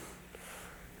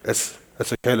 That's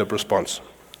a Caleb response.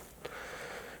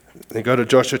 Then go to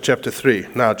Joshua chapter 3.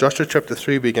 Now, Joshua chapter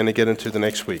 3 we're going to get into the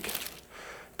next week.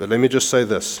 But let me just say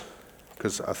this,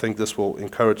 because I think this will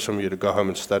encourage some of you to go home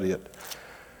and study it.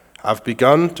 I've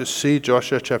begun to see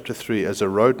Joshua chapter 3 as a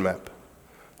roadmap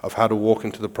of how to walk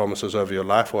into the promises over your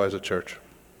life or as a church.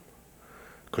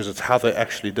 Because it's how they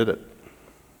actually did it.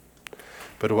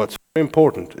 But what's very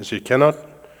important is you cannot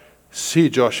see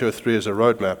Joshua 3 as a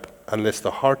roadmap unless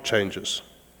the heart changes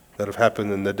that have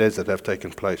happened in the desert have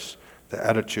taken place. The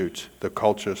attitudes, the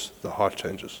cultures, the heart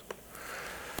changes.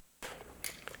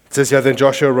 It says here, then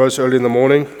Joshua rose early in the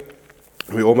morning.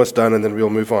 We're almost done and then we'll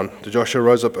move on. Joshua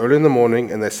rose up early in the morning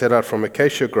and they set out from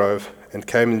Acacia Grove and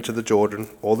came into the Jordan,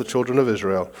 all the children of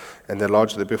Israel, and they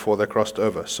lodged there before they crossed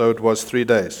over. So it was 3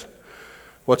 days.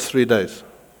 What's 3 days?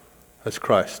 That's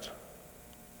Christ.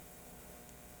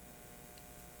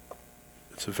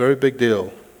 It's a very big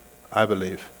deal, I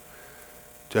believe,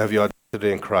 to have your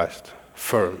identity in Christ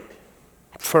firm,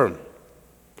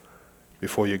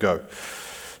 before you go.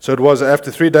 So it was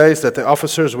after 3 days that the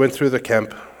officers went through the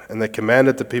camp, and they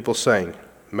commanded the people, saying,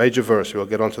 major verse, we'll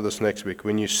get onto this next week,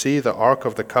 when you see the ark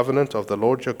of the covenant of the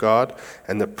Lord your God,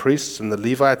 and the priests and the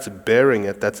Levites bearing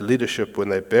it, that's leadership when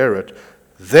they bear it,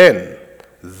 then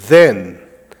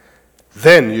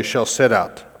you shall set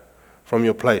out from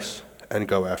your place and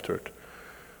go after it.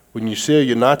 When you see a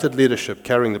united leadership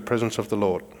carrying the presence of the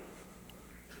Lord,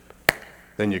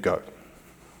 then you go.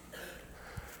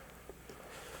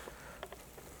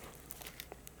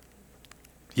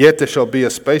 Yet there shall be a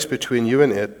space between you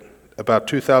and it, about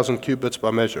 2,000 cubits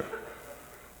by measure.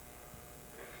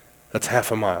 That's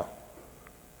half a mile.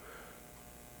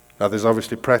 Now there's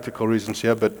obviously practical reasons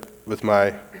here, but with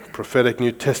my prophetic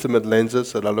New Testament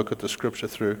lenses that I look at the scripture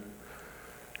through,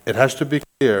 it has to be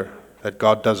clear that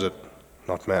God does it,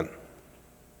 not man.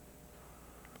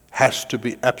 Has to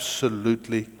be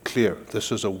absolutely clear.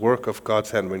 This is a work of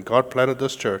God's hand. When God planted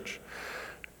this church,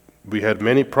 we had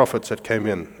many prophets that came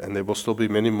in, and there will still be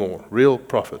many more, real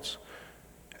prophets.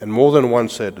 And more than one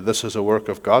said, this is a work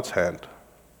of God's hand,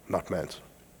 not man's.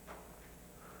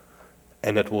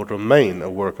 And it will remain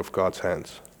a work of God's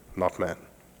hands, not man.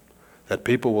 That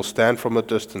people will stand from a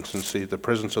distance and see the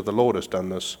presence of the Lord has done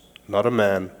this, not a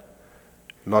man,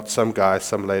 not some guy,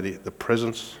 some lady, the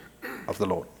presence of the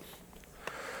Lord.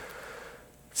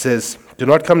 It says, do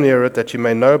not come near it, that you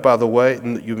may know by the way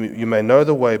you may know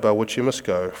the way by which you must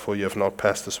go, for you have not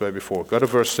passed this way before. Go to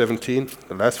verse 17,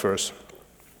 the last verse,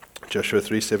 Joshua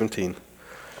 3:17.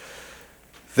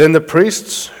 Then the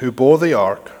priests who bore the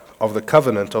ark of the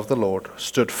covenant of the Lord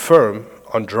stood firm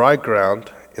on dry ground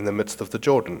in the midst of the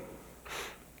Jordan.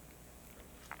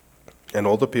 And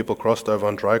all the people crossed over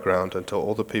on dry ground until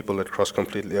all the people had crossed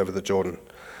completely over the Jordan.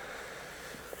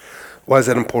 Why is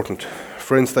that important?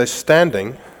 Friends, they're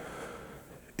standing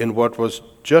in what was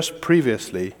just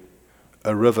previously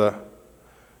a river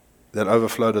that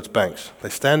overflowed its banks.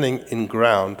 They're standing in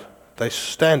ground. They're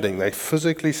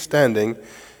physically standing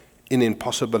in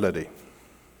impossibility.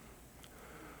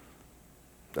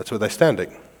 That's where they're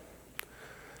standing.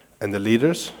 And the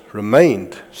leaders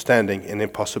remained standing in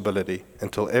impossibility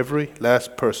until every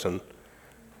last person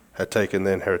had taken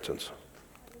their inheritance.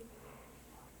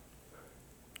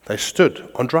 They stood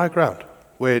on dry ground,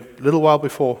 where a little while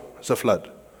before was a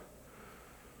flood.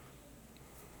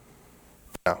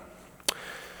 Now,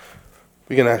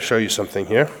 we're going to show you something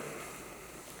here.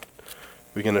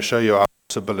 We're going to show you our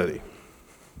possibility.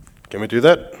 Can we do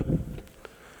that?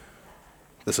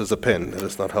 This is a pen. That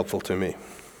is not helpful to me.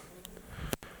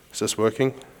 Is this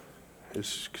working?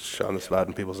 It's shining this light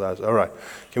in people's eyes. All right.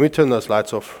 Can we turn those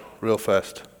lights off real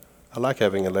fast? I like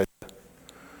having a laser.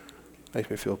 Makes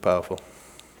me feel powerful.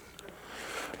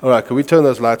 All right. Can we turn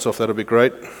those lights off? That'll be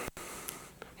great.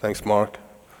 Thanks, Mark.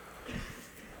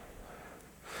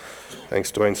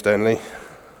 Thanks, Dwayne Stanley.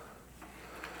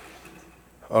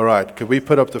 All right. Could we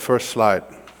put up the first slide?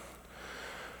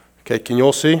 Okay. Can you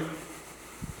all see?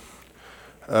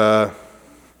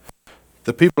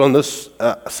 The people on this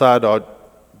side are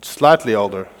slightly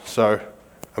older, so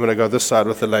I'm going to go this side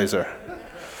with the laser.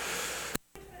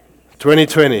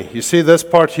 2020. You see this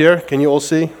part here? Can you all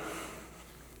see?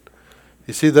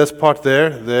 You see this part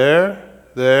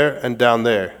there, and down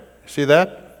there. You see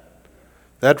that?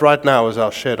 That right now is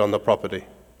our shed on the property.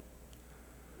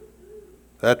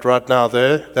 That right now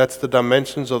there, that's the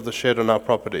dimensions of the shed on our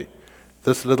property.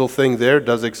 This little thing there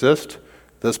does exist.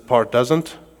 This part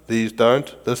doesn't. These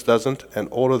don't, this doesn't, and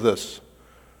all of this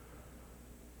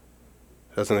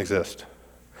doesn't exist.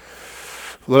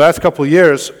 For the last couple of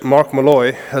years, Mark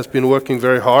Malloy has been working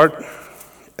very hard,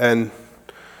 and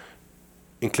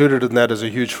included in that is a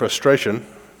huge frustration,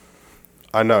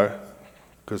 I know,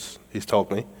 because he's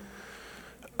told me,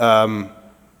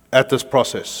 at this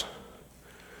process.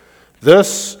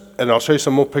 This, and I'll show you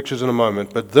some more pictures in a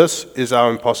moment, but this is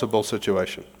our impossible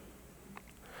situation.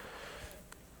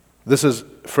 This is,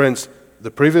 friends,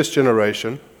 the previous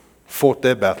generation fought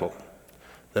their battle.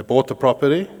 They bought the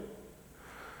property,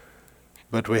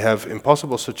 but we have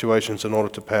impossible situations in order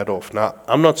to pay it off. Now,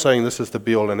 I'm not saying this is the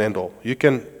be-all and end-all. You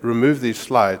can remove these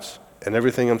slides, and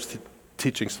everything I'm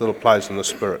teaching still applies in the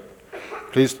Spirit.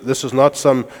 Please, this is not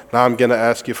now I'm going to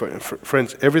ask you for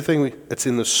friends, everything, it's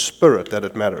in the Spirit that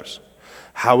it matters.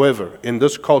 However, in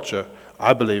this culture,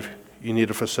 I believe you need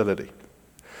a facility.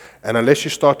 And unless you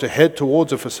start to head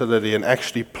towards a facility and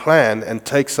actually plan and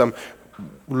take some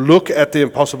look at the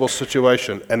impossible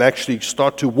situation and actually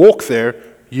start to walk there,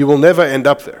 you will never end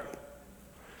up there.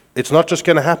 It's not just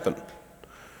going to happen.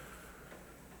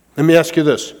 Let me ask you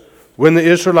this. When the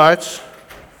Israelites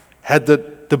had the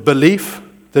belief,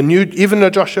 even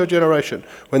the Joshua generation,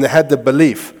 when they had the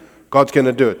belief, God's going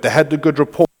to do it, they had the good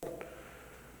report.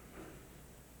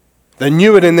 They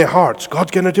knew it in their hearts. God's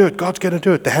going to do it. God's going to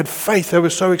do it. They had faith. They were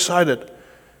so excited.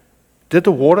 Did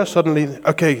the water suddenly,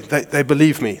 okay, they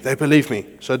believe me. They believe me.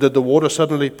 So did the water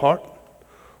suddenly part?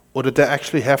 Or did they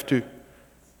actually have to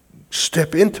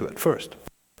step into it first?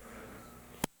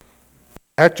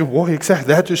 They had to walk, exactly.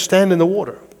 They had to stand in the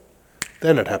water.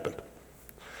 Then it happened.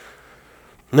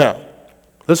 Now,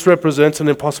 this represents an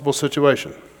impossible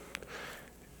situation.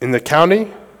 In the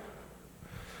county,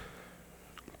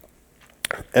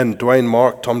 and Dwayne,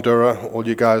 Mark, Tom Dura, all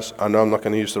you guys, I know I'm not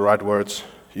going to use the right words.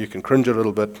 You can cringe a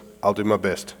little bit. I'll do my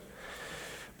best.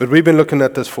 But we've been looking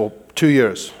at this for 2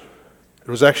 years. It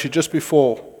was actually just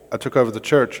before I took over the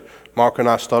church, Mark and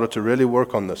I started to really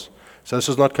work on this. So this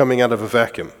is not coming out of a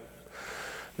vacuum.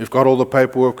 We've got all the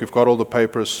paperwork, we've got all the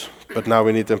papers, but now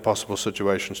we need the impossible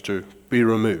situations to be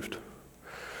removed.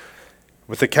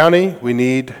 With the county, we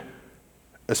need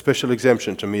a special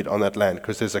exemption to meet on that land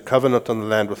because there's a covenant on the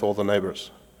land with all the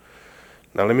neighbors.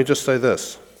 Now let me just say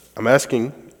this. I'm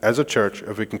asking, as a church,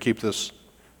 if we can keep this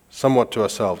somewhat to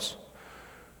ourselves,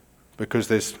 because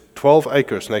there's 12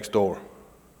 acres next door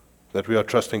that we are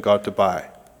trusting God to buy.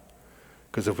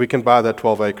 Because if we can buy that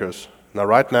 12 acres, now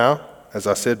right now, as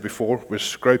I said before, we're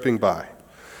scraping by.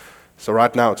 So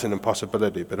right now it's an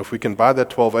impossibility. But if we can buy that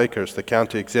 12 acres, the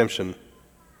county exemption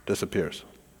disappears.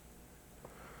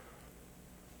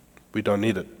 We don't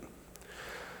need it,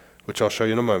 which I'll show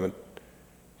you in a moment.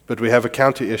 But we have a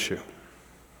county issue,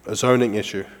 a zoning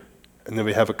issue, and then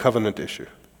we have a covenant issue.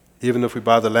 Even if we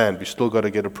buy the land, we still got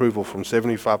to get approval from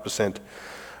 75%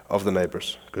 of the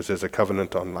neighbors because there's a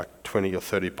covenant on like 20 or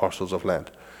 30 parcels of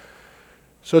land.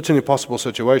 So it's an impossible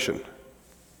situation.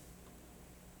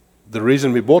 The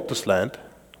reason we bought this land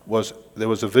was there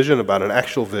was a vision about an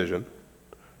actual vision,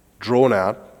 drawn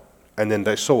out, and then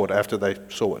they saw it after they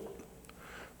saw it.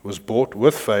 It was bought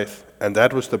with faith, and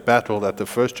that was the battle that the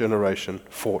first generation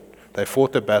fought. They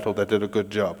fought the battle, they did a good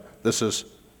job. This is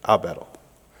our battle.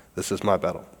 This is my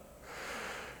battle.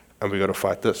 And we've got to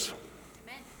fight this.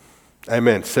 Amen.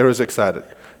 Amen. Sarah's excited.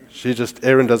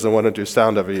 Erin doesn't want to do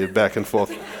sound over here, back and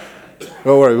forth.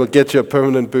 Don't worry, we'll get you a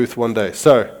permanent booth one day.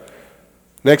 So,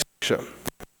 next picture.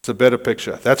 It's a better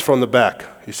picture. That's from the back.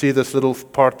 You see this little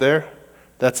part there?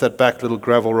 That's that back little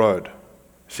gravel road.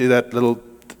 See that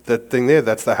thing there?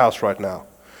 That's the house right now.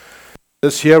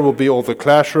 This here will be all the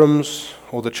classrooms,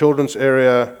 all the children's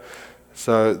area.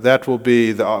 So that will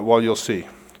be well, you'll see.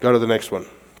 Go to the next one.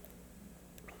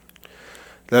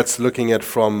 That's looking at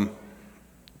from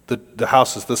the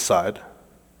house is this side.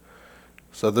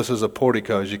 So this is a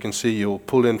portico. As you can see, you'll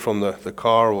pull in from the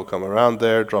car, will come around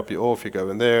there, drop you off, you go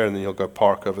in there, and then you'll go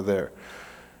park over there.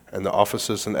 And the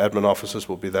offices and admin offices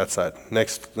will be that side.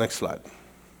 Next slide.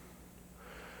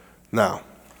 Now,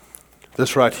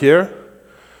 this right here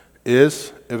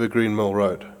is Evergreen Mill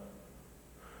Road.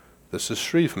 This is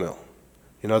Shreve Mill.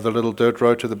 You know the little dirt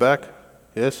road to the back?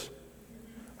 Yes?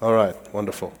 All right,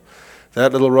 wonderful.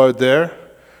 That little road there,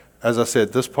 as I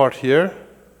said, this part here,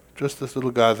 just this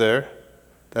little guy there,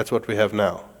 that's what we have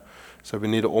now. So we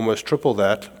need to almost triple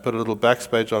that, put a little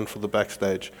backstage on for the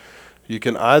backstage. You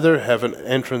can either have an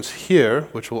entrance here,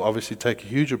 which will obviously take a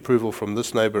huge approval from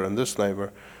this neighbor and this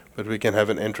neighbor, but we can have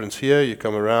an entrance here, you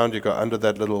come around, you go under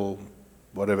that little,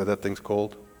 whatever that thing's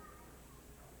called,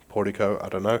 portico, I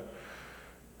don't know,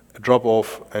 drop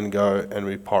off and go and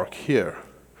we park here.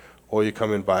 Or you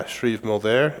come in by Shreve Mill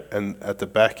there, and at the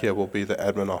back here will be the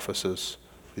admin offices.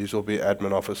 These will be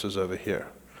admin offices over here.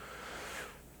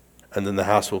 And then the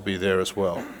house will be there as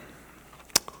well.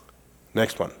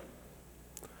 Next one.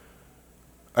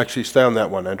 Actually, stay on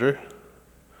that one, Andrew.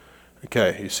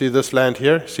 Okay, you see this land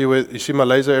here? You see my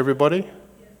laser, everybody?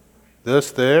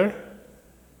 This there?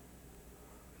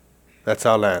 That's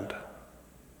our land.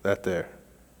 That there.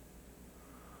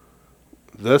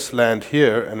 This land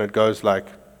here, and it goes like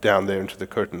down there into the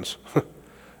curtains.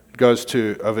 It goes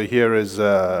to, over here is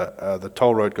the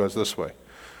toll road goes this way.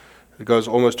 It goes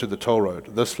almost to the toll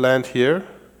road. This land here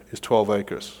is 12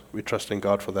 acres. We trust in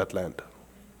God for that land.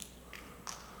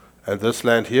 And this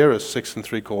land here is 6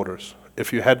 3/4.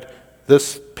 If you had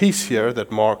this piece here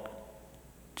that Mark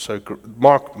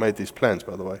made these plans,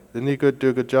 by the way. Didn't he do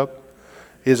a good job?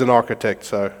 He's an architect,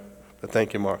 but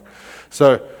thank you, Mark.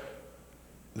 So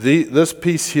this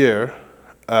piece here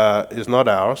is not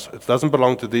ours. It doesn't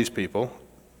belong to these people.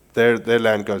 Their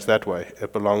land goes that way.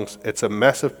 It's a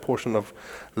massive portion of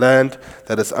land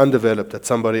that is undeveloped that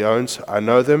somebody owns. I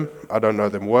know them. I don't know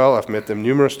them well. I've met them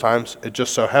numerous times. It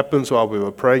just so happens while we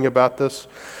were praying about this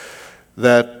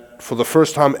that for the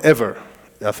first time ever,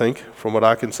 I think, from what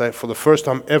I can say, for the first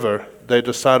time ever, they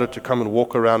decided to come and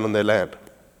walk around on their land.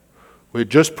 We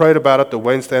just prayed about it the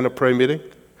Wednesday in a prayer meeting.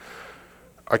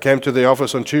 I came to the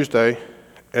office on Tuesday,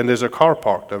 and there's a car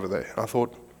parked over there. I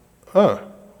thought, well,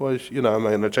 I'm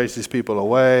going to chase these people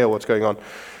away, or what's going on?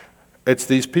 It's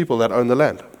these people that own the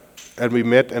land. And we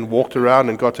met and walked around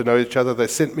and got to know each other. They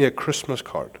sent me a Christmas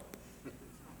card.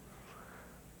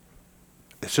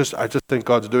 I just think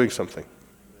God's doing something.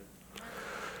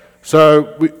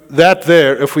 So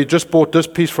if we just bought this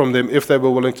piece from them, if they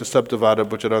were willing to subdivide it,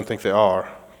 which I don't think they are,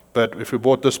 but if we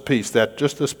bought this piece,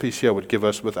 just this piece here would give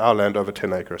us, with our land, over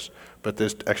 10 acres. But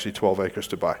there's actually 12 acres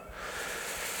to buy.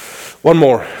 One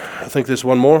more. I think there's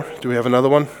one more. Do we have another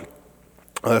one?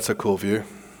 Oh, that's a cool view.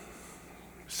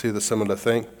 See the similar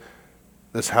thing?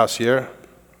 This house here,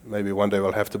 maybe one day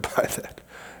we'll have to buy that.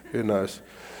 Who knows?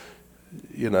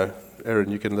 Aaron,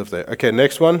 you can live there. Okay,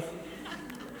 next one.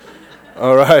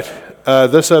 All right.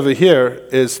 This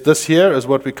is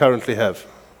what we currently have.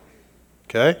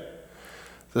 Okay?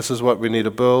 This is what we need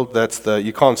to build.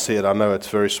 You can't see it, I know it's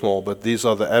very small, but these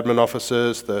are the admin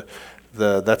offices,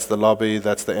 that's the lobby,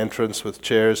 that's the entrance with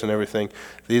chairs and everything.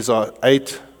 These are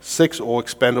 6 or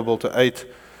expandable to 8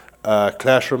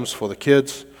 classrooms for the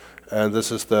kids. And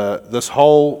this is this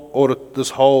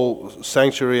whole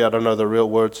sanctuary, I don't know the real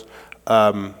words,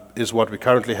 is what we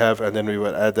currently have, and then we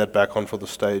would add that back on for the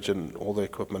stage and all the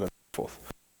equipment and so forth.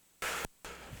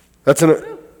 That's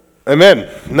an amen.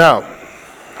 Now,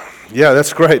 yeah,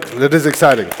 that's great. That is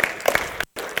exciting.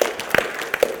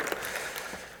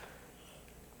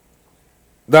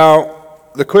 Now,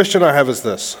 the question I have is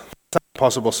this. It's a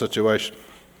possible situation,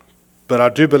 but I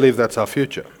do believe that's our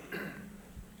future.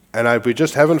 And we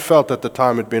just haven't felt that the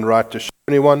time had been right to show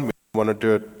anyone. We want to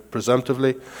do it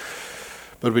presumptively.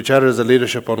 But we chatted as a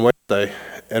leadership on Wednesday,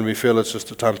 and we feel it's just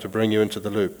a time to bring you into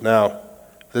the loop. Now,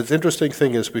 the interesting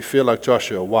thing is we feel like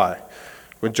Joshua. Why?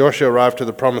 When Joshua arrived to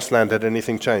the promised land, had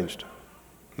anything changed?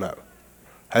 No.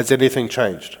 Has anything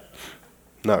changed?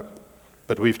 No.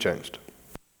 But we've changed.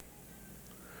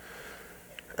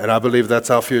 And I believe that's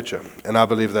our future. And I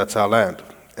believe that's our land.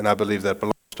 And I believe that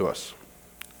belongs to us.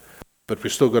 But we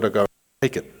still got to go and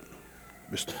take it.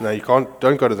 Now you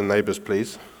don't go to the neighbors,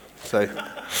 please. Say,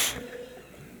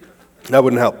 that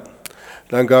wouldn't help.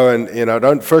 Don't go and,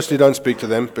 don't speak to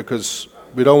them, because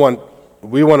we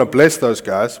want to bless those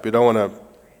guys. We want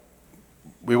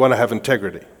to have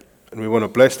integrity. And we want to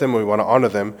bless them, we want to honor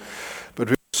them. But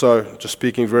we also, just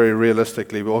speaking very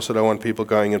realistically, we also don't want people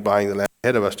going and buying the land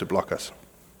ahead of us to block us.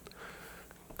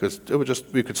 Because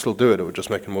we could still do it would just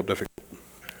make it more difficult.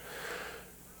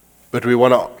 But we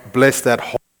want to bless that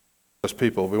whole those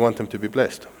people. We want them to be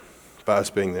blessed by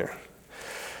us being there.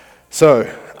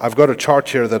 So, I've got a chart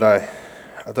here that I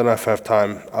don't know if I have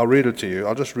time. I'll read it to you.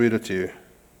 I'll just read it to you,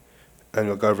 and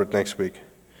we'll go over it next week.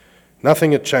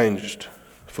 Nothing had changed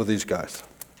for these guys.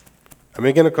 And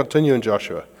we're going to continue in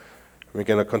Joshua. We're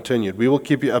going to continue. We will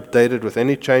keep you updated with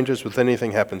any changes, with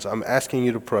anything happens. I'm asking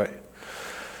you to pray.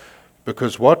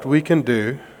 Because what we can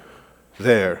do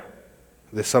there's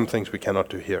some things we cannot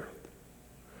do here.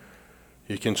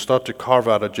 You can start to carve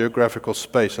out a geographical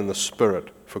space in the spirit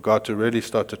for God to really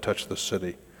start to touch the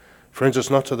city. Friends, it's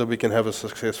not so that we can have a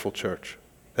successful church.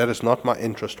 That is not my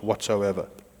interest whatsoever.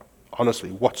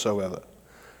 Honestly, whatsoever.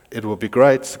 It will be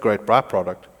great. It's a great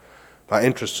byproduct. My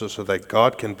interest is so that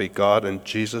God can be God and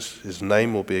Jesus, His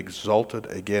name will be exalted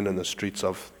again in the streets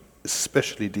of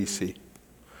especially DC.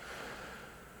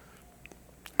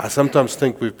 I sometimes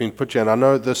think we've been put here, and I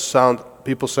know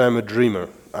people say I'm a dreamer.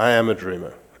 I am a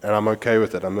dreamer, and I'm okay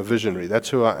with it. I'm a visionary. That's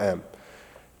who I am.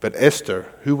 But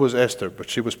Esther, who was Esther? But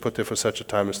she was put there for such a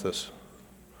time as this.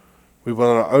 We were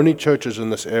one of the only churches in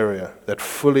this area that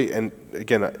fully, and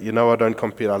again, I don't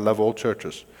compete, I love all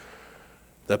churches,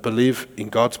 that believe in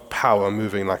God's power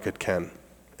moving like it can.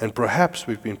 And perhaps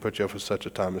we've been put here for such a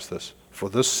time as this,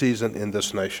 for this season in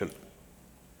this nation.